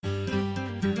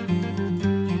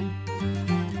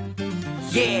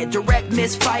Yeah, direct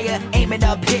misfire, aiming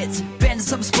up hits. Bend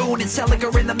some spoon and sell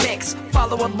liquor in the mix.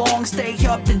 Follow along, stay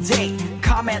up to date.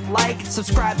 Comment, like,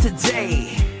 subscribe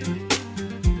today.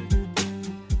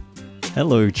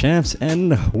 Hello champs,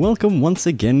 and welcome once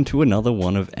again to another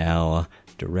one of our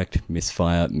Direct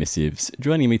Misfire missives.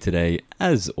 Joining me today,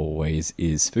 as always,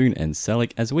 is Spoon and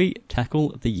Salik as we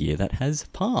tackle the year that has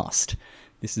passed.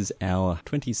 This is our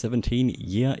 2017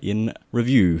 year in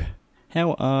review.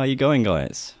 How are you going,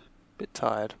 guys? Bit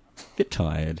tired. Bit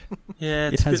tired. Yeah,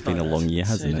 it has been a long year,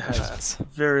 hasn't it? It has.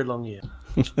 Very long year.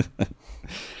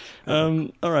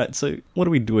 Alright, so what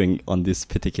are we doing on this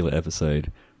particular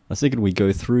episode? I was thinking we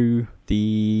go through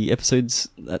the episodes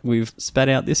that we've spat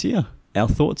out this year, our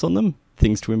thoughts on them,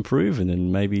 things to improve, and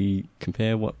then maybe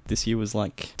compare what this year was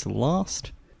like to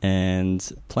last,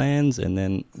 and plans, and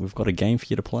then we've got a game for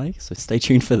you to play, so stay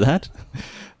tuned for that.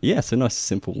 Yeah, so nice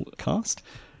simple cast.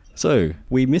 So,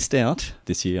 we missed out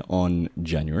this year on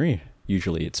January.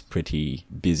 Usually it's pretty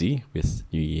busy with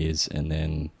New Year's and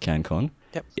then CanCon.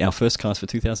 Yep. Our first cast for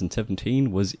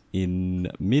 2017 was in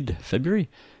mid-February,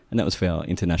 and that was for our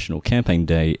International Campaign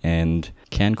Day and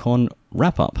CanCon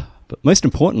wrap-up. But most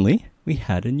importantly, we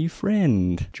had a new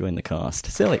friend join the cast,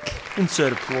 Selig.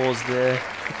 Insert applause there.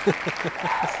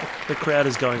 The crowd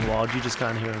is going wild. You just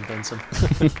can't hear him, Benson.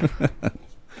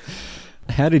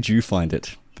 How did you find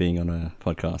it, being on a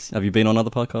podcast? Have you been on other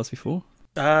podcasts before?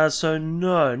 So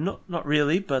no, not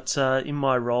really, but in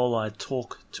my role I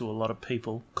talk to a lot of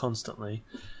people constantly.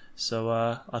 So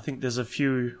I think there's a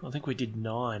few, I think we did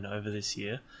 9 over this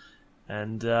year,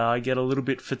 and I get a little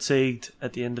bit fatigued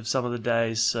at the end of some of the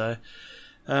days, so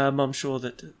I'm sure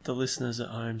that the listeners at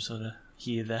home sort of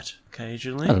hear that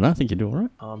occasionally. I don't know, I think you're doing all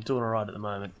right. I'm doing alright at the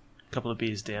moment. A couple of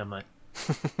beers down, mate.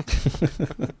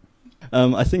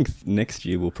 I think next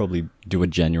year we'll probably do a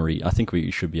January. I think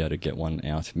we should be able to get one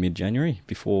out mid-January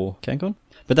before CanCon.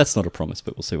 But that's not a promise,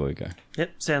 but we'll see where we go.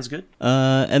 Yep, sounds good.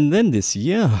 And then this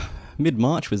year,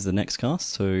 mid-March was the next cast,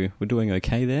 so we're doing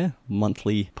okay there.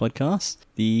 Monthly podcast.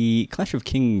 The Clash of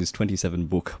Kings 27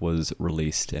 book was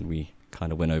released, and we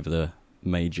kind of went over the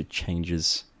major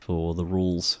changes for the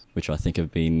rules, which I think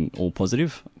have been all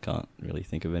positive. I can't really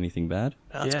think of anything bad.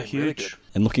 Oh, it's Yeah, been huge. really good.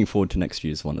 And looking forward to next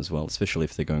year's one as well, especially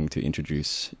if they're going to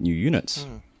introduce new units.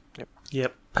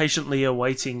 Yep, patiently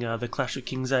awaiting the Clash of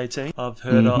Kings 18. I've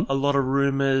heard a lot of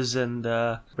rumours and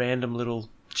random little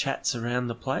chats around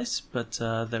the place, but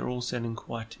they're all sounding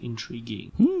quite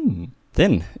intriguing.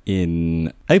 Then,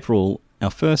 in April,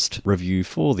 our first review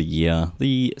for the year,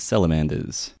 the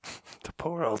Salamanders. The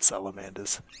poor old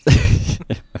salamanders.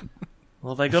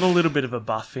 Well, they got a little bit of a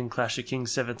buff in Clash of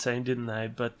Kings 17, didn't they?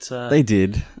 But They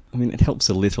did. I mean, it helps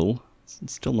a little.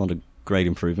 It's still not a great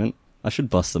improvement. I should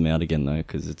bust them out again, though,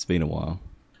 because it's been a while.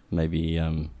 Maybe,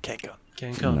 Can't go.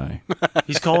 CanCon. no.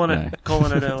 He's calling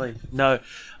it early. No,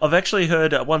 I've actually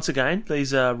heard, once again,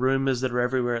 these rumours that are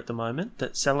everywhere at the moment,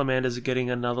 that Salamanders are getting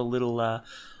another little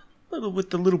with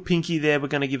the little pinky there, we're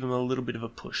going to give them a little bit of a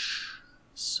push.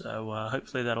 So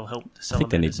hopefully that'll help the I Salamanders. think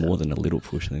they need more out. than a little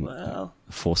push, than Well,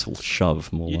 a forceful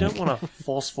shove, more you like. don't want a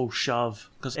forceful shove,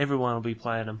 because everyone will be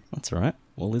playing them. That's all right.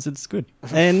 Well, Lizard's good.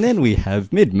 And then we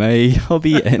have mid-May,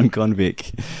 Hobby and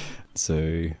Convict.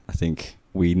 So I think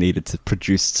we needed to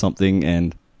produce something,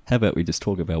 and how about we just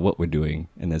talk about what we're doing,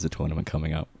 and there's a tournament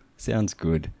coming up. Sounds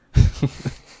good.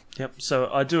 Yep, so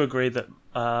I do agree that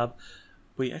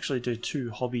we actually do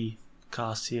 2 hobby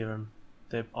casts here, and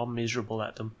I'm miserable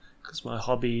at them because my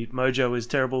hobby mojo is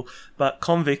terrible. But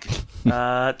Convict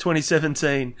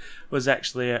 2017 was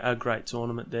actually a great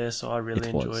tournament there, so I really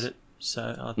It was. enjoyed it.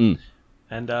 So,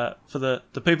 and for the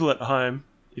people at home,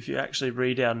 if you actually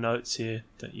read our notes here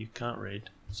that you can't read,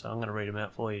 so I'm going to read them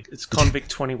out for you. It's Convict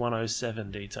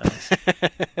 2107 details.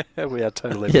 We are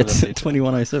totally Yeah, it's with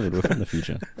 2107. We're from the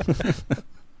future.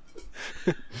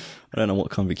 I don't know what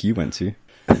Convict you went to.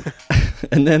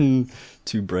 And then,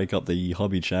 to break up the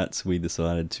hobby chats, we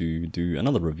decided to do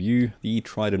another review, the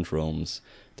Trident Realms.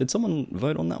 Did someone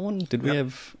vote on that one? Did we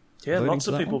have Yeah, voting lots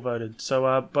for of that people one? voted.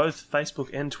 So both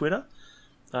Facebook and Twitter.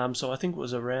 So I think it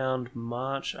was around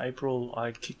March, April,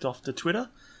 I kicked off the Twitter.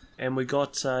 And we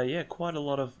got, quite a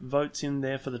lot of votes in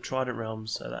there for the Trident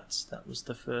Realms. So that was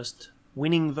the first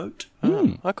winning vote.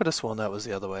 I could have sworn that was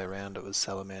the other way around. It was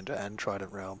Salamander and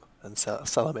Trident Realm, and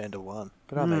Salamander won.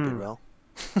 But I may be wrong.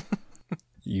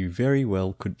 You very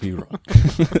well could be wrong.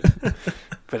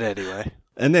 But anyway,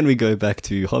 And then we go back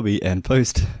to hobby and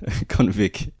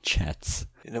post-convict chats.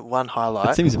 one highlight.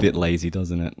 It seems a bit lazy,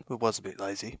 doesn't it? It was a bit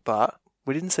lazy, but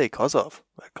we didn't see Kozov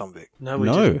at Convict. No, we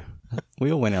didn't.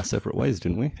 We all went our separate ways,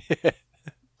 didn't we?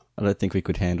 I don't think we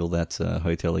could handle that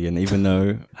hotel again, even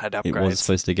though Had it upgrades. was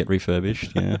supposed to get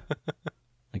refurbished. Yeah.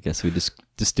 guess we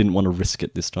just didn't want to risk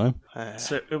it this time.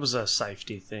 So it was a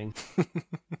safety thing.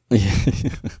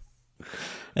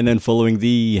 And then following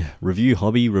the review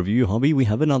hobby, we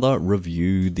have another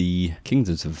review. The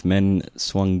Kingdoms of Men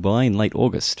swung by in late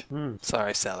August.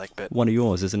 Sorry, Salik, but One of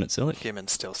yours, isn't it, Selic?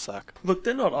 humans still suck. Look,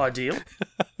 they're not ideal.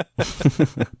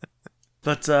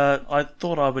 But I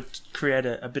thought I would create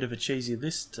a bit of a cheesy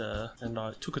list, and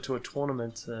I took it to a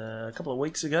tournament a couple of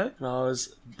weeks ago, and I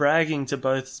was bragging to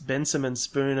both Benson and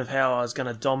Spoon of how I was going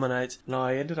to dominate, and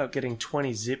I ended up getting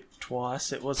 20 zip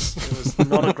twice. It was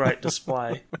not a great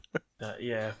display.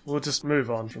 Yeah, we'll just move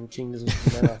on from Kingdoms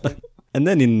of Men, I think. And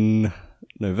then in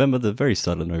November, the very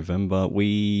start of November,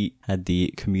 we had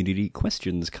the community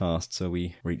questions cast. So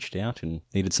we reached out and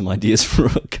needed some ideas for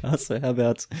a cast. So how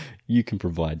about you can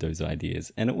provide those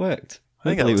ideas? And it worked.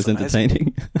 I think Hopefully it that was was amazing.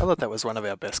 entertaining. I thought that was one of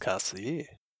our best casts of the year.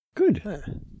 Good. Yeah.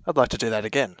 I'd like to do that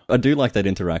again. I do like that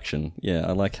interaction. Yeah,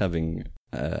 I like having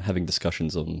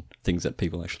discussions on things that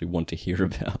people actually want to hear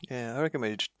about. Yeah, I reckon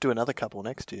we should do another couple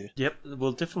next year. Yep,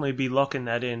 we'll definitely be locking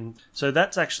that in. So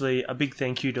that's actually a big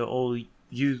thank you to all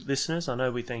you listeners. I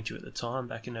know we thanked you at the time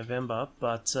back in November,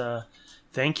 but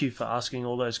thank you for asking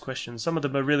all those questions. Some of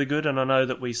them are really good, and I know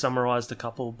that we summarised a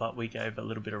couple, but we gave a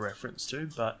little bit of reference too.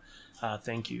 But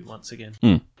thank you once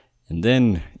again. And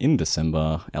then in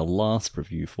December, our last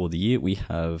review for the year, we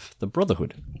have The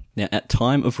Brotherhood. Now, at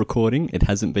time of recording, it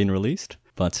hasn't been released,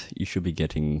 but you should be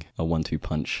getting a 1-2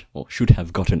 punch, or should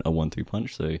have gotten a 1-2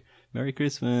 punch, so Merry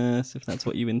Christmas, if that's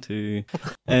what you're into.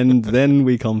 And then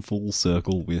we come full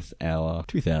circle with our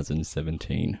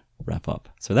 2017 wrap-up.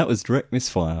 So that was direct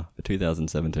misfire for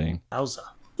 2017. Wowza.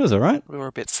 It was alright. We were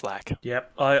a bit slack.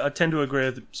 Yep, I tend to agree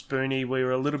with Spoonie. We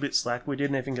were a little bit slack. We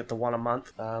didn't even get the one a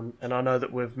month. And I know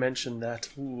that we've mentioned that,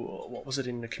 what was it,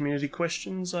 in the community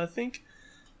questions, I think,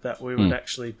 that we would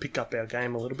actually pick up our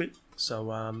game a little bit. So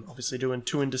obviously doing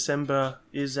 2 in December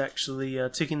is actually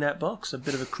ticking that box. A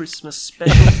bit of a Christmas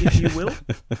special, if you will.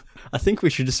 I think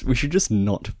we should just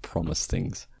not promise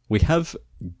things. We have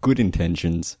good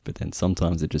intentions, but then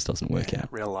sometimes it just doesn't work out.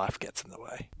 Real life gets in the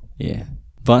way. Yeah.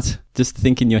 But just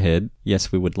think in your head,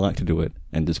 yes, we would like to do it,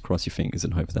 and just cross your fingers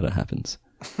and hope that it happens.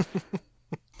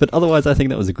 But otherwise, I think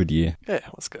that was a good year. Yeah,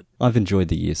 it was good. I've enjoyed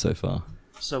the year so far.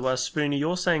 So Spoonie,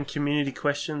 you're saying community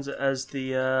questions as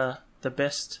the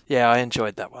best? Yeah, I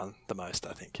enjoyed that one the most,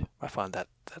 I think. I find that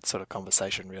sort of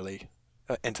conversation really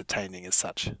entertaining as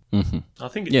such. Mm-hmm. I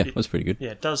think It was pretty good.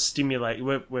 Yeah, it does stimulate.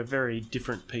 We're very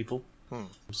different people.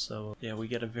 So, yeah, we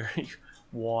get a very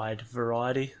wide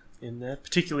variety in there,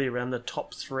 particularly around the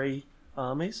top 3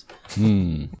 armies.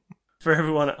 For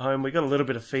everyone at home, we got a little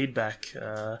bit of feedback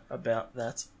about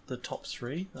that, the top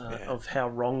 3, of how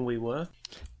wrong we were.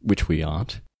 Which we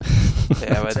aren't.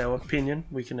 Yeah, That's our opinion.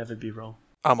 We can never be wrong.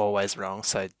 I'm always wrong,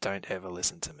 so don't ever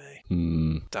listen to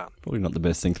me. Done. Probably not the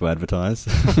best thing to advertise.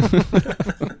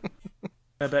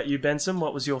 How about you, Benson?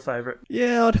 What was your favourite?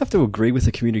 Yeah, I'd have to agree with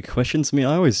the community questions. I mean,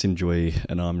 I always enjoy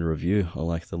an army review. I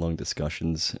like the long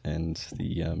discussions and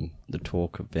the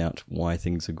talk about why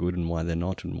things are good and why they're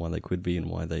not and why they could be and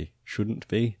why they shouldn't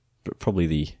be. But probably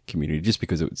the community, just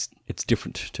because it's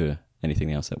different to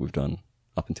anything else that we've done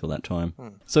up until that time.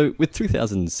 So with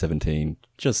 2017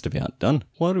 just about done,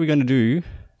 what are we going to do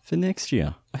for next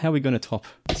year? How are we going to top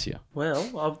this year?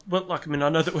 Well, I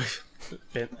know that we've...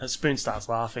 Spoon starts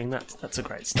laughing. That's a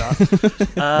great start.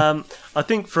 I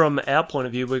think from our point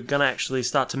of view, we're going to actually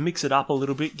start to mix it up a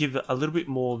little bit, give it a little bit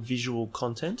more visual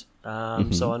content.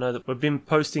 So I know that we've been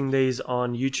posting these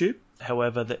on YouTube.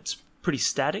 However, that's pretty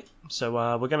static. So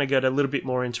we're going to get a little bit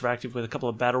more interactive with a couple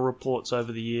of battle reports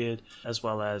over the year, as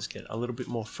well as get a little bit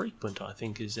more frequent, I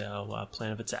think, is our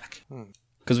plan of attack.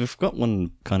 Because we've got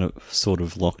one kind of sort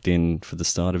of locked in for the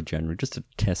start of January, just to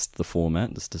test the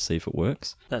format, just to see if it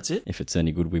works. That's it. If it's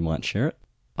any good, we might share it.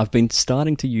 I've been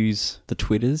starting to use the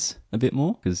Twitters a bit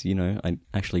more, because, I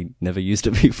actually never used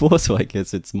it before, so I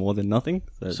guess it's more than nothing.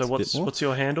 So what's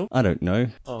your handle? I don't know.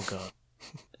 Oh, God.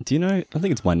 Do you know? I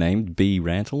think it's my name, B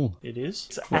Rantle. It is.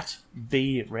 It's at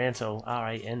B Rantle,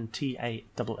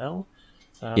 Rantall.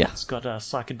 Yeah. It's got a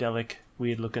psychedelic,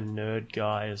 weird-looking nerd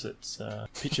guy as its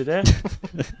picture there.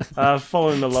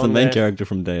 Following along It's the main there. character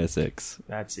from Deus Ex.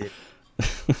 That's it.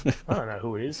 I don't know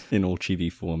who it is. In all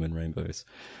chibi form and rainbows.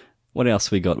 What else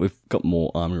we got? We've got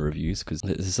more army reviews, because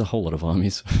there's a whole lot of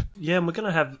armies. Yeah, and we're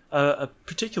going to have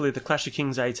particularly the Clash of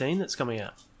Kings 18 that's coming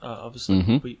out.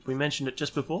 Obviously, we mentioned it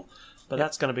just before, but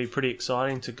that's going to be pretty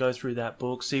exciting to go through that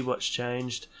book, see what's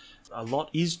changed. A lot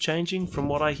is changing from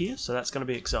what I hear, so that's going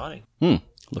to be exciting.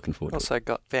 Looking forward to it. Also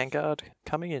got Vanguard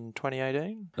coming in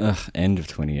 2018. End of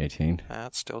 2018.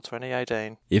 It's still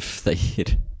 2018. If they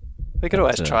hit We could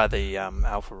always But, try the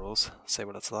alpha rules, see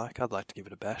what it's like. I'd like to give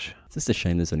it a bash. It's just a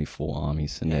shame there's only 4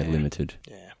 armies and they're Yeah. limited.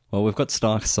 Yeah. Well, we've got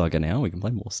Star Saga now. We can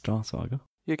play more Star Saga.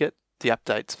 You get the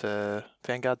updates for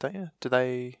Vanguard, don't you? Are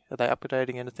they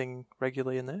updating anything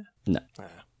regularly in there? No.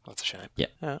 That's a shame.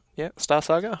 Yeah. Yeah, Star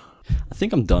Saga. I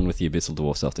think I'm done with the Abyssal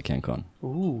Dwarfs after CanCon.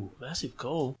 Ooh, massive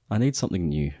goal. I need something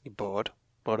new. You're bored?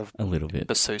 Bored of A little bit.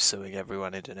 Basusuing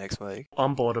everyone into next week?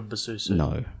 I'm bored of Basusu.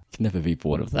 No, can never be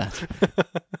bored of that.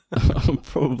 I'm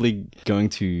probably going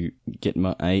to get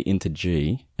my A into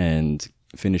G and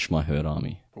finish my herd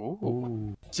army. Ooh.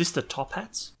 Ooh. Is this the top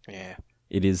hats? Yeah.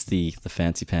 It is the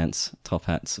fancy pants, top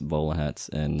hats, bowler hats,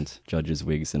 and judges'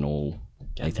 wigs and all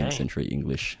God 18th dang. century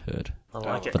English herd. I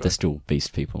like it. But they're still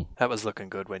beast people. That was looking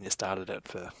good when you started it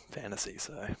for fantasy,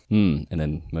 so And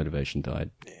then motivation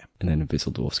died. yeah. And then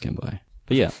Abyssal Dwarfs came by.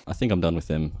 But yeah, I think I'm done with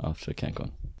them after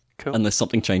CanCon. Cool. Unless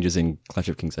something changes in Clash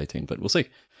of Kings 18, but we'll see.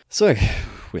 So,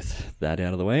 with that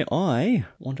out of the way, I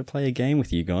want to play a game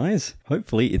with you guys.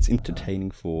 Hopefully it's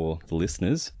entertaining for the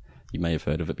listeners. You may have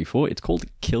heard of it before. It's called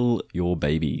Kill Your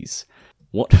Babies.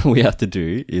 What we have to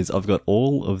do is I've got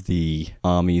all of the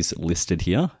armies listed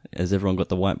here. Has everyone got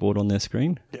the whiteboard on their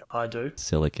screen? I do.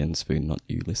 Selic and Spoon, not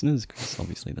you listeners, because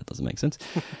obviously that doesn't make sense.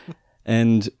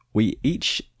 And we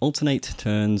each alternate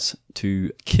turns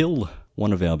to kill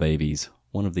one of our babies,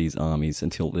 one of these armies,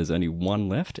 until there's only one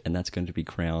left, and that's going to be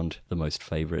crowned the most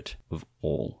favourite of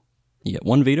all. You get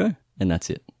one veto, and that's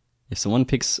it. If someone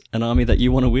picks an army that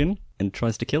you want to win and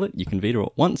tries to kill it, you can veto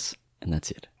it once, and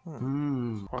that's it.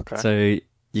 Okay. So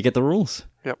you get the rules?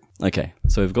 Yep. Okay,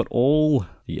 so we've got all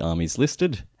the armies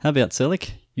listed. How about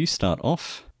Selic? You start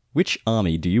off. Which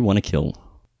army do you want to kill?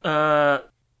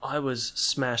 I was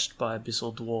smashed by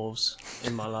Abyssal Dwarves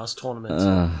in my last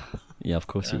tournament. Yeah, of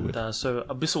course you would. So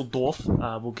Abyssal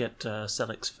Dwarf will get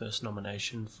Selic's first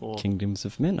nomination for... Kingdoms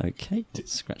of Men. Okay,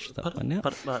 let's scratch that one out.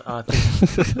 But I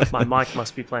think my mic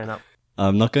must be playing up.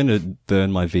 I'm not going to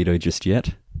burn my veto just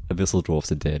yet. Abyssal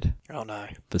Dwarfs are dead. Oh no.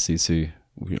 Basusu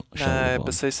shall No, live on.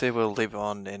 Basusu will live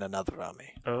on in another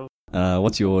army. Oh,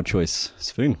 What's your choice,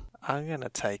 Spoon? I'm going to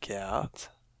take out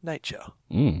Nature.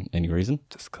 Any reason?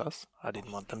 Just 'cause I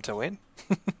didn't want them to win.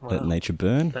 Let nature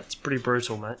burn? that's pretty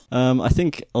brutal, mate. I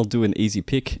think I'll do an easy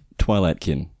pick.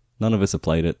 Twilightkin. None of us have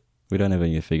played it. We don't have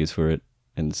any figures for it.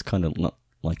 And it's kind of not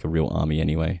like a real army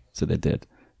anyway. So they're dead.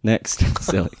 Next,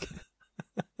 Selic.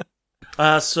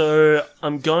 So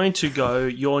I'm going to go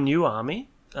your new army,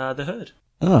 the Herd.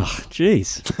 Oh,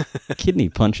 jeez. Kidney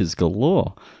punches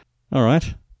galore. All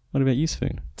right. What about you,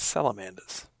 Spoon?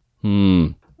 Salamanders.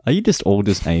 Are you just all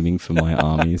just aiming for my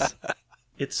armies?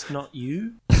 It's not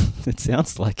you? It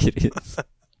sounds like it is.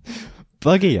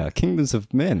 Buggier, Kingdoms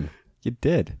of Men. You're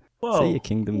dead. Whoa. Say your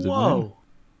Kingdoms of Men. Whoa.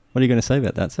 What are you going to say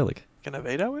about that, Selic? Gonna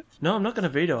veto it? No, I'm not going to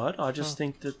veto it. I just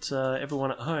think that everyone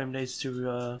at home needs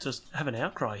to just have an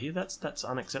outcry here. That's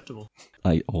unacceptable.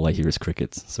 All I hear is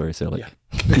crickets. Sorry, Selic.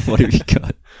 What have you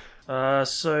got?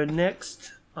 So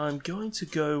next, I'm going to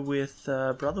go with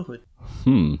Brotherhood.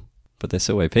 But they're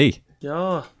so OP.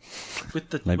 Yeah, with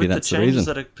the Maybe that's the changes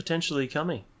reason. that are potentially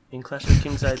coming in Clash of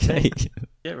Kings 18. Okay.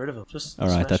 Get rid of them. Just All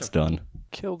right, smash that's them. done.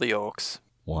 Kill the orcs.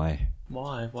 Why?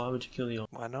 Why? Why would you kill the orc?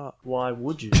 Why not? Why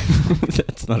would you?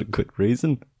 That's not a good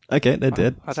reason. Okay, they're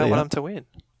dead. I See don't ya. want them to win.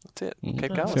 That's it. Keep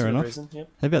That's going. Fair a enough. reason, yep.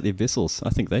 How about the Abyssals?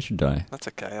 I think they should die. That's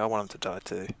okay. I want them to die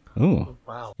too. Oh,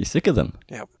 Wow. you're sick of them.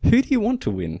 Yep. Who do you want to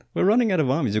win? We're running out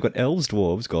of armies. We've got elves,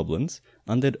 dwarves, goblins,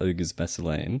 undead ogres,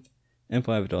 Basilean,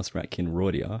 Empire of Dos, Ratkin,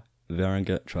 Rordia,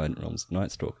 Varangur, Trident Realms,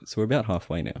 Night Stalkers. So we're about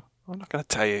halfway now. I'm not going to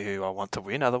tell you who I want to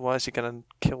win. Otherwise, you're going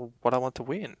to kill what I want to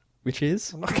win. Which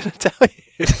is? I'm not going to tell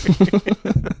you.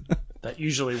 That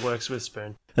usually works with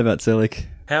Spoon. How about Selic?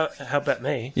 How about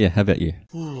me? Yeah, how about you?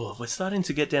 Ooh, we're starting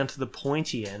to get down to the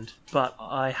pointy end, but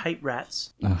I hate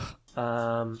rats.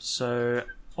 Ugh. So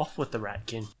off with the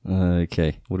Ratkin.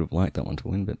 Okay, would have liked that one to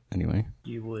win, but anyway.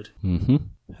 You would. Mm-hmm.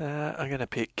 I'm going to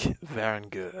pick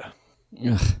Varangur.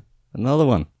 Ugh. Another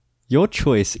one. Your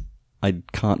choice, I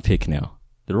can't pick now.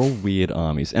 They're all weird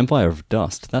armies. Empire of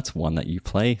Dust, that's one that you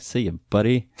play. See ya,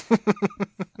 buddy.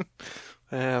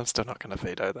 I'm still not going to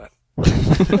veto that.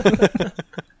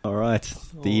 All right,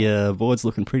 the board's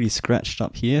looking pretty scratched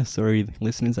up here. Sorry,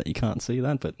 listeners, that you can't see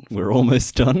that, but we're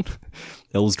almost done.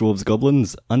 Elves, Dwarves,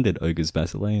 Goblins, Undead Ogres,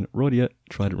 Basilean, Rordia,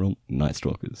 Trident Realm, Night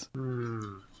Stalkers.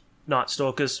 Night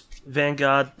Stalkers,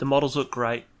 Vanguard. The models look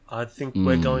great. I think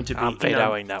we're going to be I'm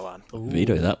vetoing that one.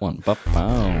 Veto that one.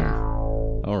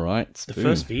 Ba-pow. All right, the Spoon.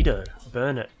 first veto.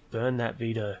 Burn it. Burn that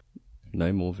veto.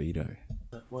 No more veto.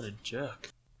 What a jerk.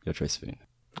 Your choice, Spoon.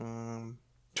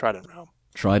 Trident Realm.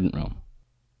 Trident Realm.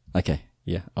 Okay,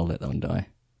 yeah, I'll let that one die.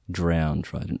 Drown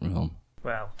Trident Realm.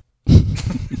 Wow.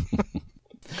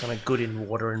 Kind of good in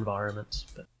water environments.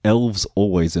 But Elves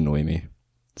always annoy me.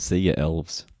 See ya,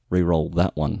 elves. Reroll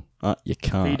that one. You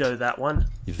can't. veto that one.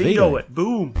 You Veto veto. it.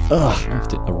 Boom. Ugh, I have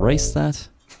to erase that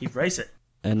Erase it.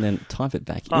 and then type it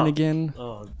back Oh. in again.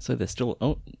 Oh, So they're still...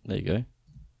 Oh, there you go.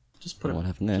 just put What a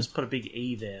happened there? just put a big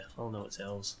E there. Oh no, it's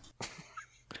L's.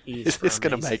 E Is for this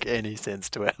going to amazing. make any sense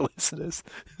to our listeners?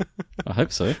 I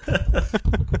hope so.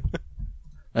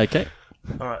 Okay.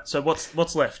 All right. So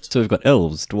what's left? So we've got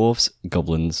elves, dwarfs,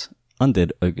 goblins,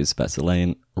 undead, ogres,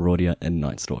 basilean, Rhodia, and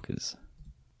night stalkers.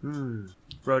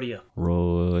 Rhodia.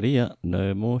 Rhodia,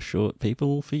 no more short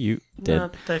people for you. Dead. Nah,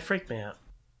 they freak me out.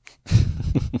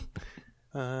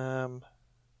 The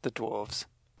dwarves.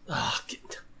 Ah,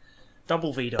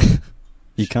 double veto.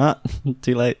 You can't.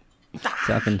 Too late. It's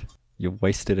happened. You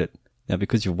wasted it. Now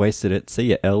because you've wasted it, see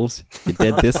ya, elves. You're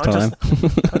dead this I time.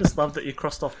 I just love that you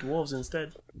crossed off dwarves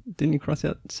instead. Didn't you cross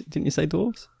out? Didn't you say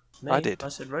dwarves? Me, I did. I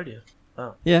said Rhodia.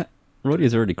 Oh, Yeah.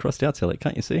 Rhodia's already crossed out, Selleck.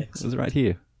 Can't you see? It was right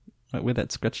here. Right where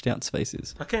that scratched out space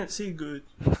is. I can't see good.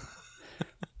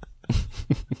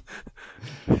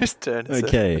 Whose turn is it?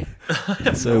 Okay.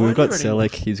 So no we've got idea anymore.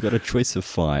 Selleck. He's got a choice of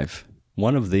 5.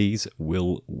 One of these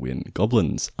will win.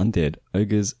 Goblins, undead,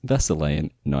 ogres,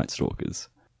 basilean, night stalkers.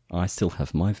 I still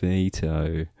have my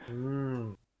veto.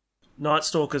 Night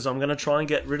Stalkers. I'm going to try and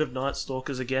get rid of Night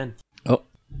Stalkers again. Oh,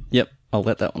 yep. I'll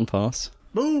let that one pass.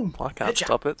 Boom. I can't Headshot.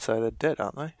 stop it, so they're dead,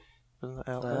 aren't they? Isn't it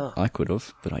out there? Ah, I could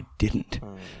have, but I didn't.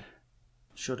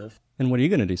 should have. And what are you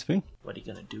going to do, Spoon? What are you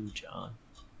going to do, John?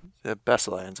 The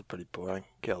Basileans are pretty boring.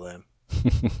 Kill them.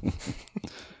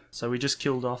 So we just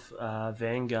killed off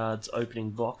Vanguard's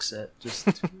opening box set just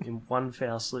in one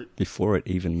foul swoop. Before it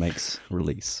even makes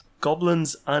release.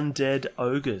 Goblins, Undead,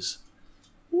 Ogres.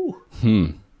 Ooh.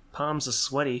 Palms are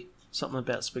sweaty. Something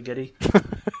about spaghetti.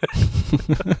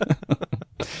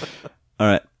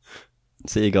 Alright.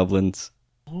 See you, goblins.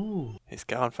 Ooh. He's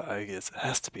going for ogres. It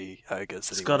has to be ogres.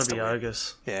 that It's he got wants to be win.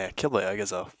 ogres. Yeah, kill the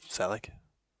ogres off, Selleck.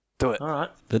 Do it. All right.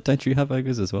 But don't you have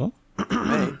ogres as well?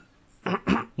 Me.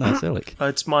 No, Selleck.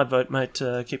 It's my vote, mate.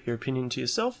 Keep your opinion to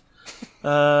yourself.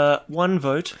 1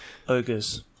 vote,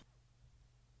 ogres.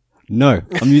 No,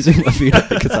 I'm using my veto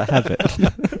because I have it.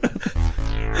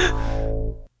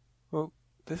 Well,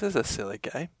 this is a silly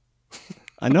game.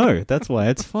 I know, that's why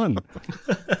it's fun.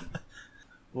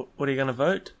 What are you going to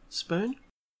vote, Spoon?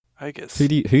 Ogres. Who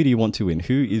do you want to win?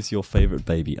 Who is your favourite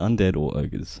baby, undead or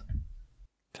ogres?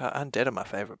 Undead are my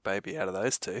favourite baby out of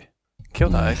those two. Kill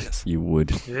the ogres. You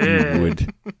would. Yeah. You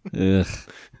would. Ugh.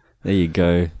 There you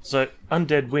go. So,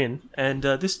 Undead win, and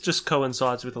this just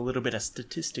coincides with a little bit of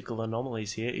statistical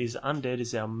anomalies here, is Undead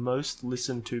is our most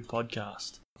listened to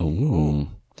podcast. Ooh.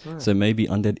 So maybe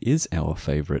undead is our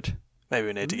favourite. Maybe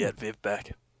we need to get Viv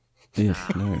back.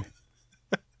 Ugh, no.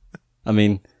 I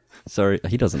mean, sorry,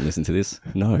 he doesn't listen to this.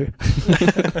 No.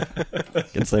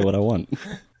 Can say what I want.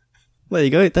 There you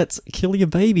go. That's Kill Your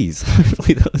Babies.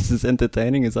 Hopefully that was as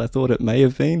entertaining as I thought it may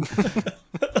have been.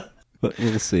 But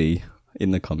we'll see in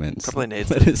the comments. Probably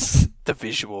needs let us the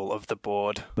visual of the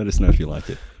board. let us know if you like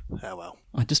it. Oh well.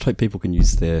 I just hope people can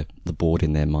use the board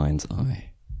in their mind's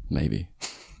eye. Maybe.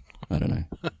 I don't know.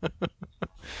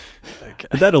 Okay.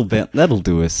 But that'll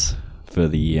do us for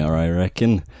the year, I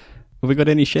reckon. Have we got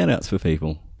any shout-outs for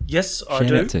people? Yes, I Shout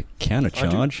do. out to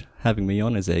Countercharge, having me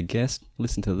on as their guest.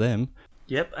 Listen to them.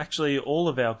 Yep, actually, all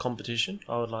of our competition,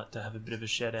 I would like to have a bit of a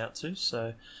shout out to.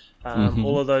 So,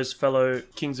 all of those fellow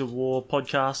Kings of War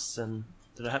podcasts and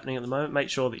that are happening at the moment, make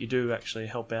sure that you do actually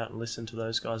help out and listen to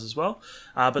those guys as well.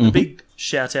 But the big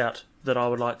shout out that I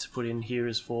would like to put in here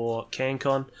is for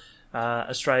CanCon,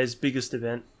 Australia's biggest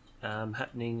event.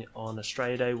 Happening on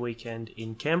Australia Day weekend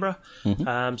in Canberra.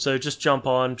 So just jump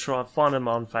on, try find them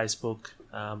on Facebook.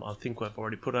 I think we've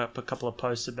already put up a couple of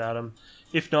posts about them.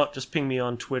 If not, just ping me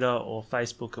on Twitter or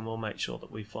Facebook and we'll make sure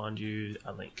that we find you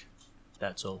a link.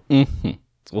 That's all. Mm-hmm.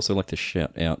 Also like to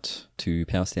shout out to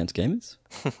Power Stance Gamers.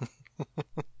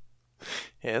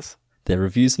 Yes. Their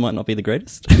reviews might not be the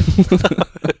greatest.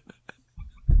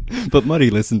 But Muddy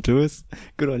listened to us.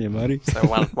 Good on you, Muddy. So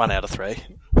one out of 3.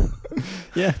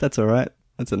 Yeah, that's alright.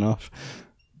 That's enough.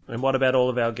 And what about all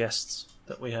of our guests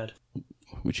that we had?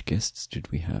 Which guests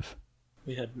did we have?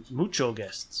 We had mucho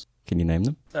guests. Can you name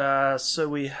them? So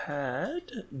we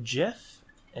had Jeff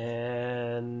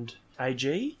and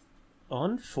AG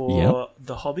on for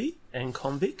The Hobby and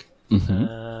Convic.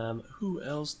 Who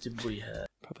else did we have?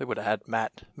 Probably would have had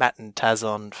Matt and Taz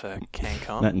on for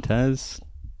CanCon. Matt and Taz,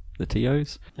 the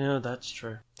TOs. Yeah, that's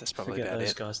true. That's probably Forget about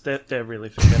those it. guys. They're really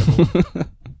forgettable.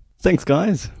 Thanks,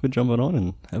 guys, for jumping on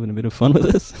and having a bit of fun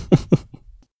with us.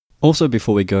 Also,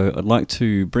 before we go, I'd like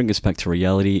to bring us back to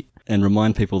reality and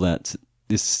remind people that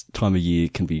this time of year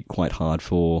can be quite hard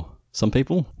for some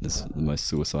people. There's the most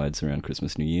suicides around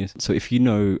Christmas, New Year. So if you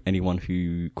know anyone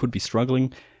who could be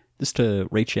struggling, just to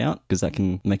reach out, because that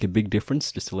can make a big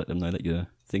difference, just to let them know that you're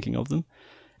thinking of them.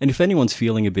 And if anyone's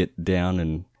feeling a bit down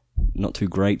and not too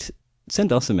great,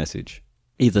 send us a message,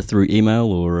 either through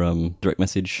email or direct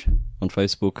message on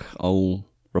Facebook. I'll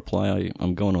reply.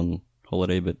 I'm going on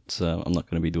holiday, but I'm not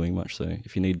going to be doing much. So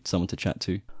if you need someone to chat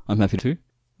to, I'm happy to.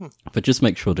 But just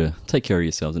make sure to take care of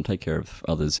yourselves and take care of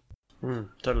others.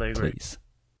 Totally agree. Please.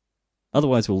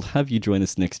 Otherwise, we'll have you join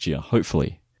us next year,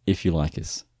 hopefully, if you like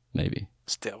us, maybe.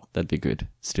 Still. That'd be good,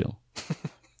 still.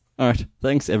 All right,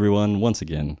 thanks everyone once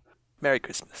again. Merry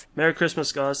Christmas. Merry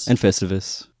Christmas, guys. And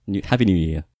Festivus. Happy New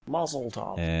Year. Mazel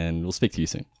tov. And we'll speak to you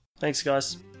soon. Thanks,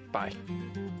 guys. Bye.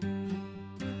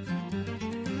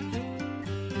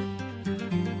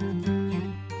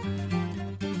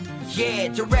 Yeah,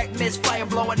 direct misfire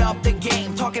blowing up the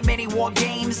game. Talking many war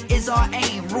games is our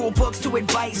aim. Rule books to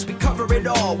advice, we cover it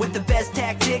all. With the best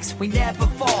tactics, we never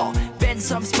fall. Bend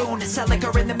some spoon and sell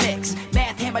liquor in the mix.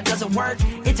 Math hammer doesn't work,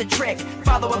 it's a trick.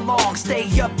 Follow along,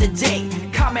 stay up to date.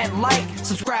 Comment, like,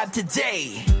 subscribe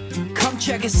today. Come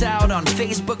check us out on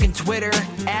Facebook and Twitter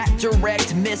at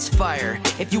Direct Misfire.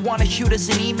 If you want to shoot us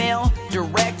an email,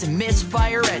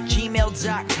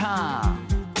 directmisfire@gmail.com.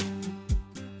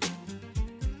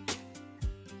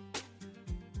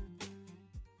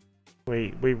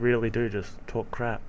 We really do just talk crap.